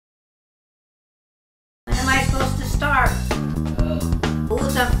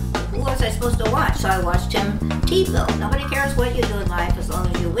supposed to watch, so I watched him Tebow. Nobody cares what you do in life as long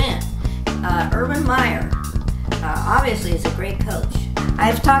as you win. Meyer, obviously is a great coach.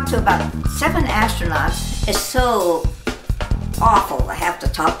 I've talked to about 7 astronauts. It's so awful to have to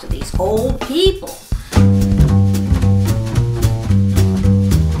talk to these old people.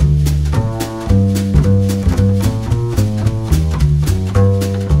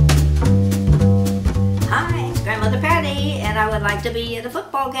 I would like to be at a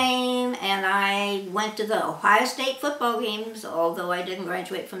football game, and I went to the Ohio State football games, although I didn't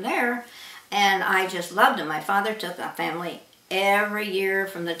graduate from there, and I just loved them. My father took a family every year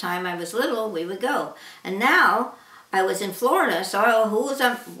from the time I was little. We would go, and now I was in Florida, so who was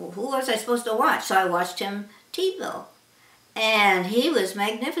I supposed to watch? So I watched him Tebow, and he was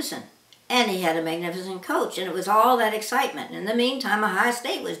magnificent, and he had a magnificent coach, and it was all that excitement. In the meantime, Ohio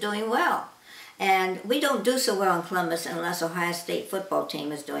State was doing well. And we don't do so well in Columbus unless Ohio State football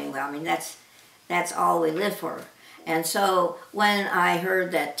team is doing well. I mean, that's all we live for. And so when I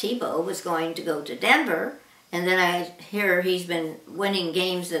heard that Tebow was going to go to Denver, and then I hear he's been winning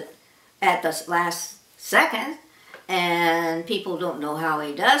games at the last second, and people don't know how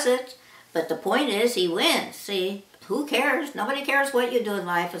he does it, but the point is he wins. See, who cares? Nobody cares what you do in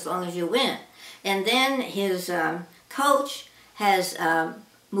life as long as you win. And then his coach has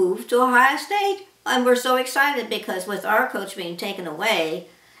moved to Ohio State, and we're so excited because with our coach being taken away,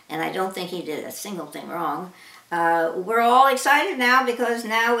 and I don't think he did a single thing wrong, we're all excited now because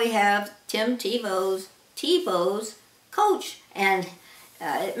now we have Tebow's coach, and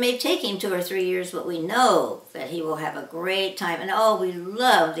it may take him 2 or 3 years, but we know that he will have a great time. And oh, we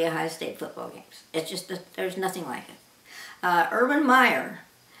love the Ohio State football games. It's just there's nothing like it. Meyer,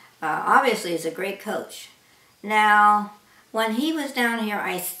 obviously is a great coach. Now, when he was down here,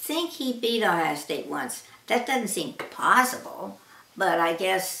 I think he beat Ohio State once. That doesn't seem possible, but I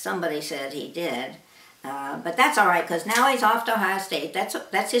guess somebody said he did. But that's all right, because now he's off to Ohio State.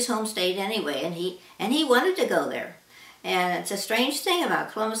 That's his home state anyway, and he wanted to go there. And it's a strange thing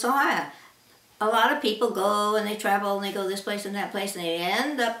about Columbus, Ohio. A lot of people go and they travel and they go this place and that place, and they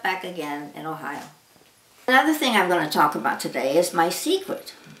end up back again in Ohio. Another thing I'm going to talk about today is my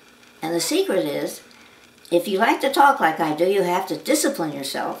secret. And the secret is, if you like to talk like I do, you have to discipline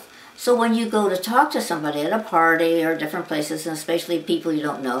yourself. So when you go to talk to somebody at a party or different places, and especially people you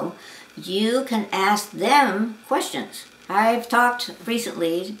don't know, you can ask them questions. I've talked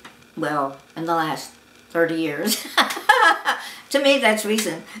recently, well, in the last 30 years. To me, that's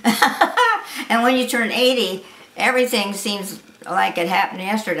recent. And when you turn 80, everything seems like it happened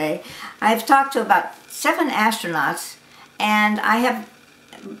yesterday. I've talked to about 7 astronauts, and I have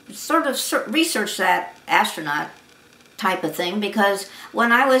sort of researched that astronaut type of thing, because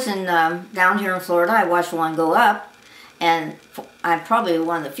when I was in down here in Florida, I watched one go up, and I'm probably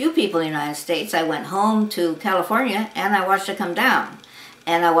one of the few people in the United States. I went home to California and I watched it come down,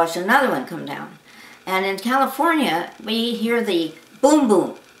 and I watched another one come down. And in California, we hear the boom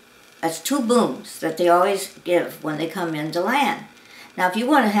boom. That's 2 booms that they always give when they come into land. Now, if you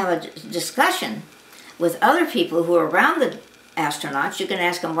want to have a discussion with other people who are around the astronauts, you can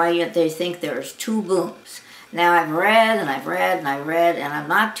ask them why they think there's 2 booms. Now, I've read and I've read and I've read, and I'm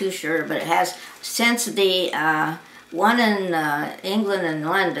not too sure, but it has, since the one in England and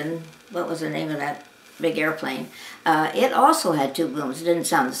London, what was the name of that big airplane, it also had 2 booms. It didn't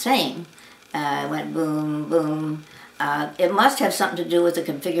sound the same. It went boom, boom. It must have something to do with the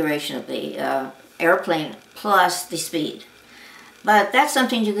configuration of the airplane plus the speed. But that's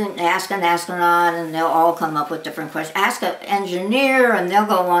something you can ask an astronaut, and they'll all come up with different questions. Ask an engineer, and they'll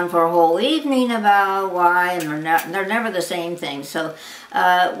go on for a whole evening about why, and they're never the same thing. So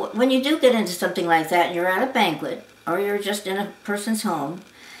when you do get into something like that, and you're at a banquet, or you're just in a person's home,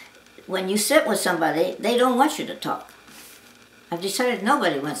 when you sit with somebody, they don't want you to talk. I've decided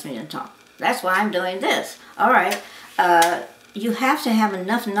nobody wants me to talk. That's why I'm doing this. All right. You have to have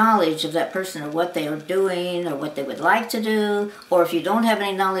enough knowledge of that person, or what they are doing, or what they would like to do. Or if you don't have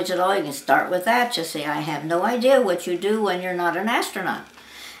any knowledge at all, you can start with that. Just say, I have no idea what you do when you're not an astronaut.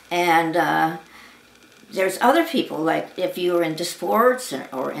 And there's other people, like if you're into sports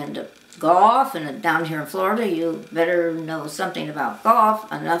or into golf, and down here in Florida, you better know something about golf,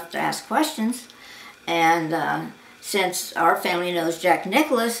 enough to ask questions. And since our family knows Jack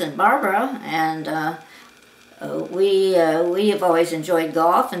Nicklaus and Barbara, and we have always enjoyed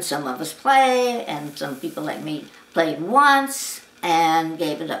golf, and some of us play, and some people like me played once and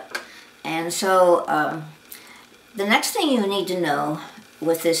gave it up. And so the next thing you need to know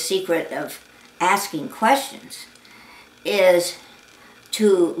with this secret of asking questions is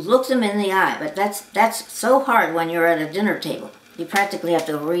to look them in the eye. But that's so hard when you're at a dinner table. You practically have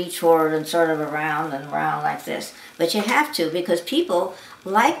to reach forward and sort of around and around like this. But you have to, because people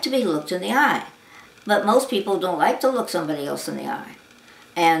like to be looked in the eye. But most people don't like to look somebody else in the eye.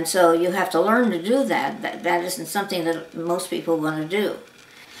 And so you have to learn to do that. That isn't something that most people want to do.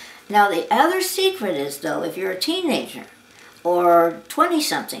 Now the other secret is, though, if you're a teenager or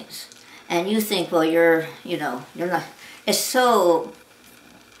 20-somethings, and you think, well, you're not, it's so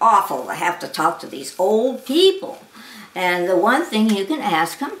awful to have to talk to these old people. And the one thing you can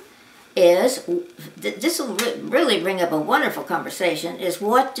ask them is, this will really bring up a wonderful conversation, is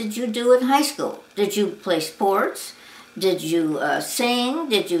what did you do in high school? Did you play sports? Did you sing?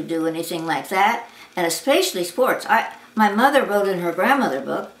 Did you do anything like that? And especially sports. My mother wrote in her grandmother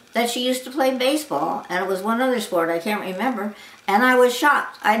book that she used to play baseball, and it was one other sport, I can't remember, and I was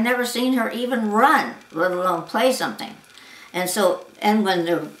shocked. I'd never seen her even run, let alone play something. And so, and when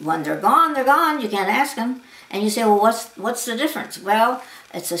they're gone, they're gone. You can't ask them. And you say, well, what's the difference? Well,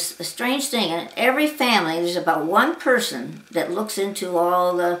 it's a strange thing. In every family, there's about one person that looks into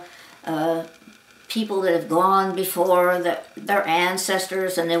all the people that have gone before, their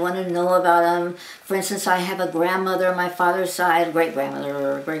ancestors, and they want to know about them. For instance, I have a grandmother on my father's side, great-grandmother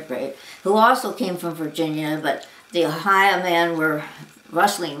or great-great, who also came from Virginia, but the Ohio men were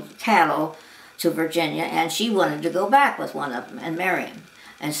rustling cattle to Virginia, and she wanted to go back with one of them and marry him.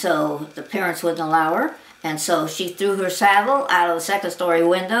 And so the parents wouldn't allow her, and so she threw her saddle out of the second-story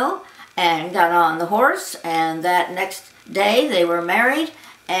window and got on the horse, and that next day they were married,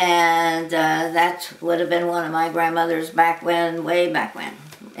 and that would have been one of my grandmothers back when, way back when,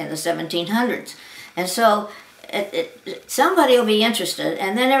 in the 1700s. And so somebody will be interested,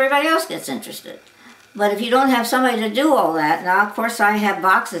 and then everybody else gets interested. But if you don't have somebody to do all that, now of course I have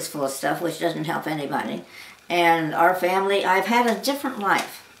boxes full of stuff, which doesn't help anybody. And our family, I've had a different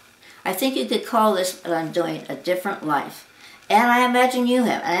life. I think you could call this what I'm doing a different life. And I imagine you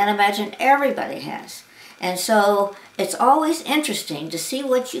have, and I imagine everybody has. And so it's always interesting to see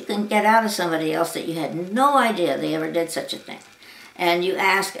what you can get out of somebody else that you had no idea they ever did such a thing. And you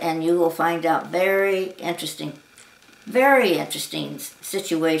ask, and you will find out very interesting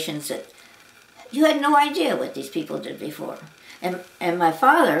situations that you had no idea what these people did before. And my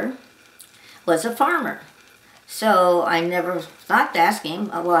father was a farmer. So I never thought to ask him.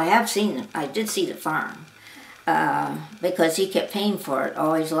 Well, I did see the farm. Because he kept paying for it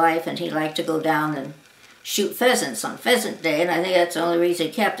all his life, and he liked to go down and shoot pheasants on pheasant day, and I think that's the only reason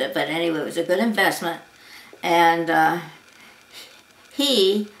he kept it. But anyway, it was a good investment. And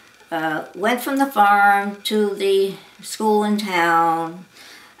he went from the farm to the school in town,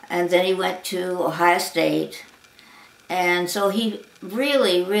 and then he went to Ohio State. And so he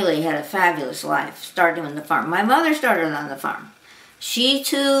really, really had a fabulous life, starting on the farm. My mother started on the farm. She,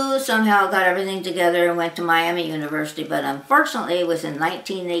 too, somehow got everything together and went to Miami University, but unfortunately it was in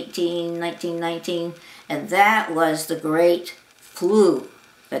 1918, 1919, and that was the great flu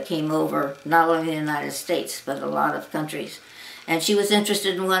that came over not only the United States, but a lot of countries. And she was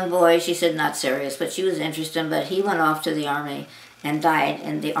interested in one boy. She said not serious, but she was interested, but he went off to the Army and died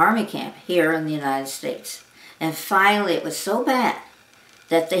in the Army camp here in the United States. And finally, it was so bad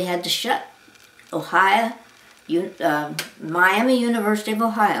that they had to shut Miami University of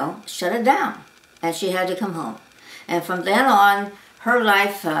Ohio, shut it down, and she had to come home. And from then on, her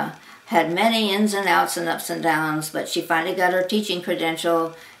life had many ins and outs and ups and downs, but she finally got her teaching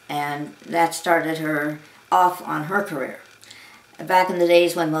credential, and that started her off on her career. Back in the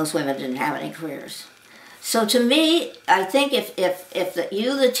days when most women didn't have any careers. So to me, I think if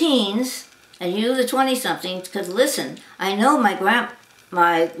you, the teens, and you, the 20-somethings, could listen. I know my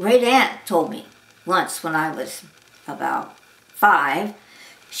great-aunt told me once when I was about 5,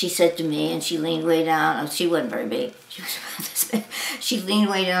 she said to me, and she leaned way down, she wasn't very big, she was about this big. She leaned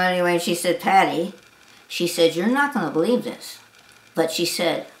way down anyway, and she said, Patti, she said, you're not going to believe this, but she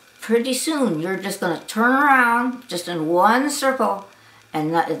said, pretty soon you're just going to turn around, just in one circle,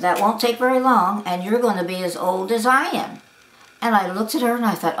 and that won't take very long, and you're going to be as old as I am. And I looked at her and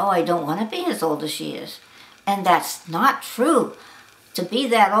I thought, oh, I don't want to be as old as she is. And that's not true. To be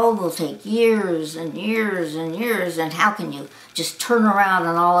that old will take years and years and years, and how can you just turn around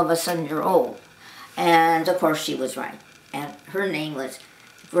and all of a sudden you're old? And of course she was right. And her name was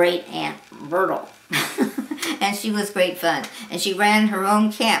Great Aunt Myrtle. And she was great fun. And she ran her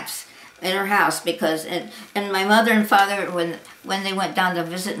own camps in her house because, and my mother and father, when they went down to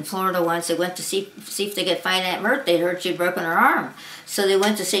visit in Florida once, they went to see if they could find Aunt Mert. They'd heard she'd broken her arm. So they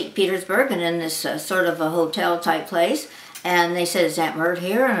went to St. Petersburg and in this sort of a hotel type place. And they said, is Aunt Mert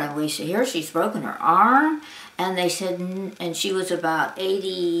here? And we said, here, she's broken her arm. And they said, and she was about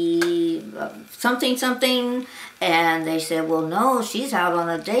 80 something, and they said, well, no, she's out on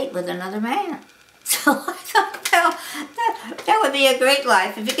a date with another man. So I thought, well, that would be a great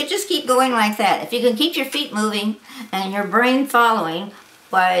life if you could just keep going like that. If you can keep your feet moving and your brain following,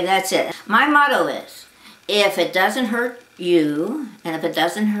 why, that's it. My motto is, if it doesn't hurt you, and if it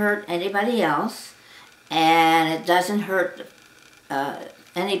doesn't hurt anybody else, and it doesn't hurt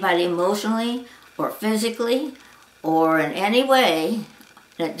anybody emotionally or physically or in any way,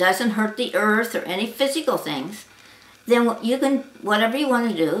 and it doesn't hurt the earth or any physical things, then you can, whatever you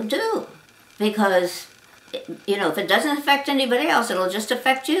want to do. Because, you know, if it doesn't affect anybody else, it'll just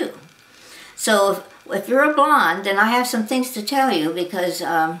affect you. So if you're a blonde, then I have some things to tell you, because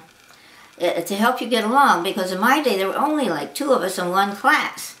to help you get along, because in my day there were only like 2 of us in one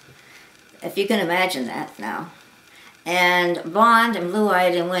class, if you can imagine that now. And blonde and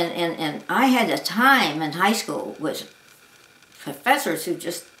blue-eyed, and I had a time in high school with professors who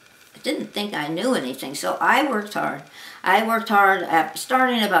just didn't think I knew anything, so I worked hard. I worked hard at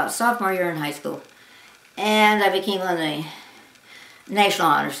starting about sophomore year in high school, and I became on the National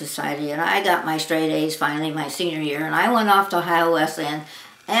Honor Society, and I got my straight A's finally my senior year, and I went off to Ohio Wesleyan,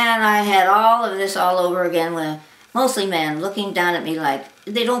 and I had all of this all over again with mostly men looking down at me like,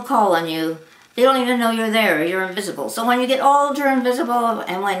 they don't call on you, they don't even know you're there, you're invisible. So when you get old, you're invisible,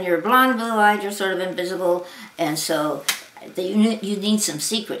 and when you're blonde, blue-eyed, you're sort of invisible, and so you need some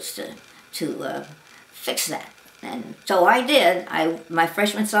secrets to fix that. And so I did. My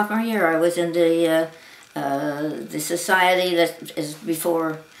freshman, sophomore year, I was in the society that is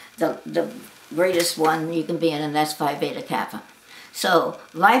before the greatest one you can be in, and that's Phi Beta Kappa. So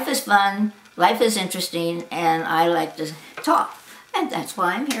life is fun, life is interesting, and I like to talk, and that's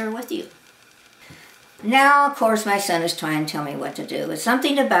why I'm here with you. Now, of course, my son is trying to tell me what to do. It's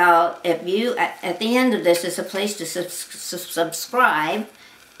something about, if you, at the end of this, is a place to subscribe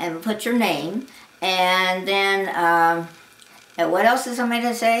and put your name. And then, and what else is somebody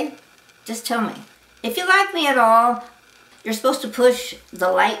to say? Just tell me. If you like me at all, you're supposed to push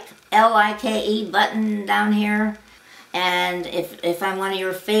the like, L-I-K-E button down here. And if I'm one of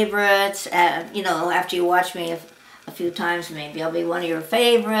your favorites, you know, after you watch me a few times, maybe I'll be one of your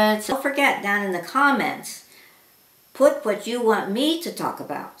favorites. Don't forget, down in the comments, put what you want me to talk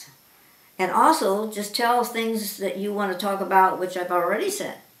about. And also, just tell things that you want to talk about, which I've already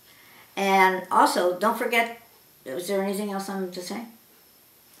said. And also, don't forget, is there anything else I'm to say?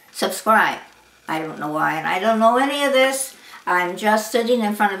 Subscribe. I don't know why, and I don't know any of this. I'm just sitting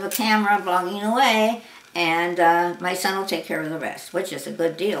in front of a camera, blogging away, and my son will take care of the rest, which is a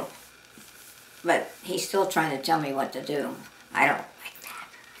good deal. But he's still trying to tell me what to do. I don't like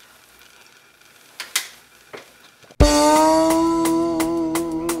that.